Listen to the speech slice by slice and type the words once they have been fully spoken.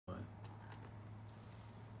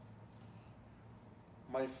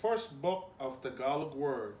My first book of Tagalog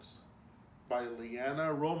words by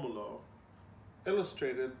Liana Romulo,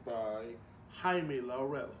 illustrated by Jaime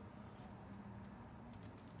Laurel.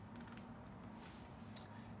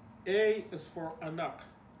 A is for anak,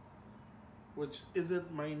 which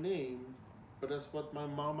isn't my name, but that's what my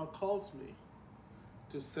mama calls me.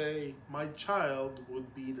 To say my child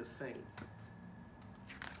would be the same.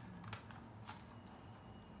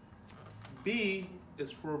 B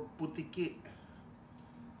is for butiki,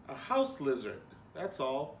 a house lizard, that's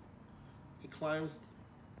all. It climbs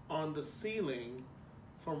on the ceiling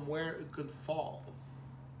from where it could fall.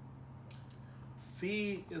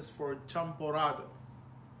 C is for champorado,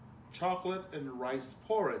 chocolate and rice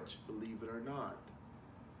porridge, believe it or not.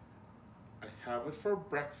 I have it for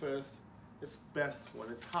breakfast. It's best when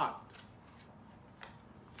it's hot.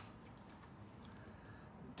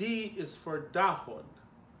 D is for dahon,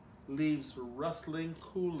 leaves rustling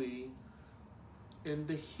coolly in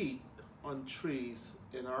the heat on trees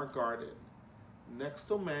in our garden, next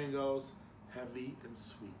to mangoes, heavy and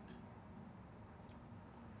sweet.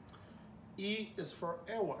 E is for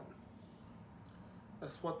ewan.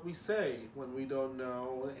 That's what we say when we don't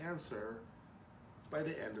know the answer by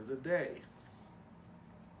the end of the day.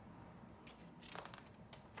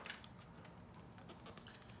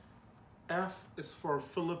 F is for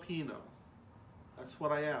Filipino. That's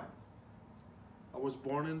what I am. I was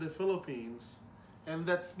born in the Philippines, and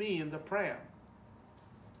that's me in the pram.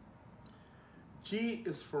 G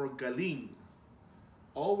is for galing.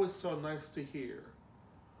 Always so nice to hear.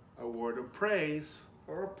 A word of praise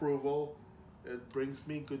or approval, it brings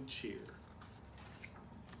me good cheer.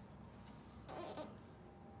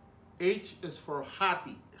 H is for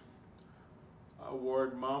hati, a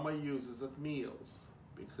word Mama uses at meals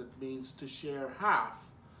because it means to share half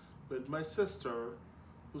with my sister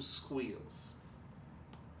who squeals.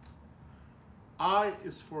 I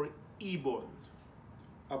is for ibon,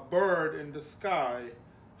 a bird in the sky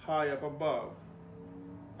high up above,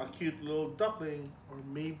 a cute little duckling or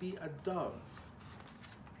maybe a dove.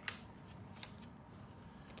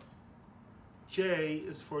 J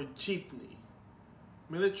is for jeepney,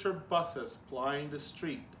 miniature buses plying the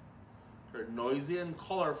street. They're noisy and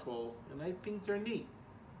colorful, and I think they're neat.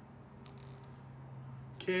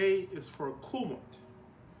 K is for kumot,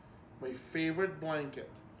 my favorite blanket,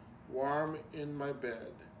 warm in my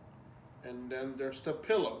bed. And then there's the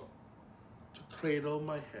pillow to cradle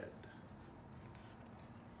my head.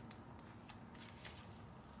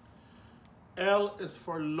 L is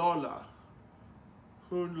for Lola,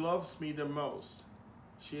 who loves me the most.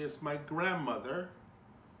 She is my grandmother.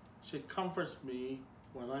 She comforts me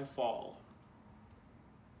when I fall.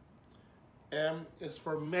 M is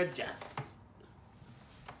for medyas,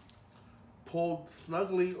 pulled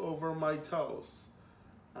snugly over my toes.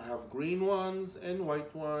 I have green ones and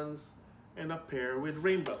white ones and a pair with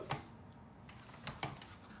rainbows.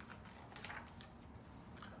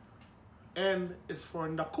 N is for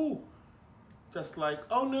naku, just like,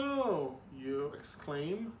 oh no, you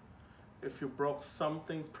exclaim if you broke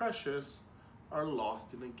something precious or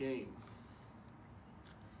lost in a game.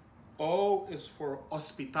 O is for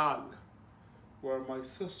hospital, where my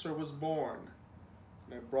sister was born.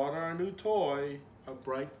 And I brought her a new toy, a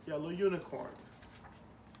bright yellow unicorn.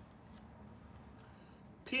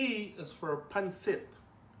 P is for pancit,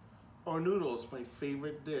 or noodles, my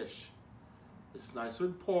favorite dish. It's nice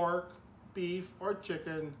with pork, beef, or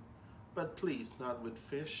chicken, but please not with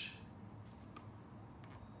fish.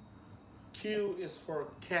 Q is for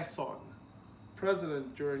Quezon,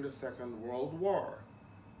 president during the Second World War.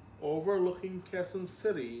 Overlooking Quezon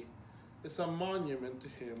City is a monument to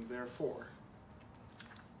him, therefore.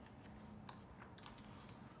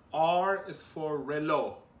 R is for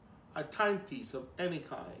reloj, a timepiece of any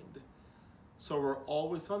kind, so we're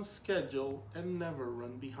always on schedule and never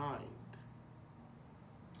run behind.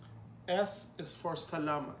 S is for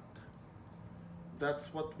salamat.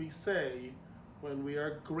 That's what we say when we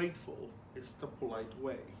are grateful. It's the polite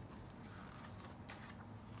way.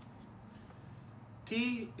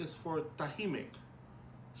 T is for tahimik.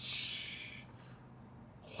 Shh.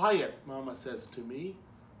 Quiet, Mama says to me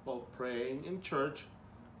while praying in church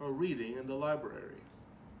or reading in the library.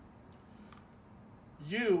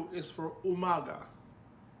 U is for umaga,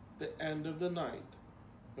 the end of the night,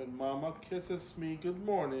 when Mama kisses me good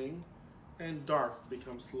morning and dark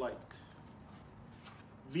becomes light.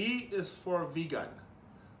 V is for Vigan,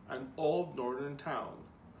 an old northern town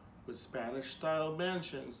with Spanish-style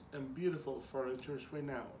mansions and beautiful furniture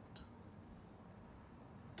renowned.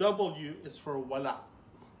 W is for wala,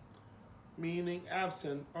 meaning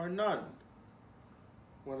absent or none.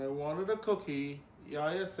 When I wanted a cookie,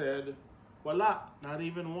 Yaya said, Wala, not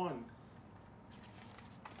even one.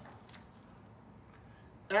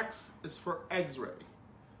 X is for X-ray,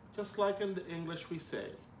 just like in the English we say.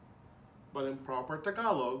 But in proper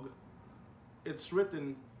Tagalog, it's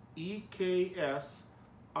written E-K-S-R-Y-R-E-Y,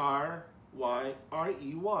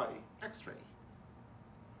 X-ray.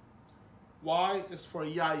 Y is for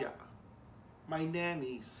Yaya, my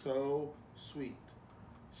nanny, so sweet.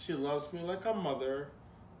 She loves me like a mother,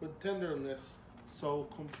 with tenderness so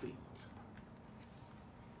complete.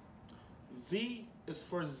 Z is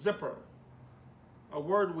for zipper, a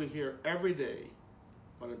word we hear every day,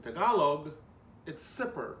 but in Tagalog, it's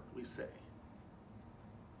zipper we say.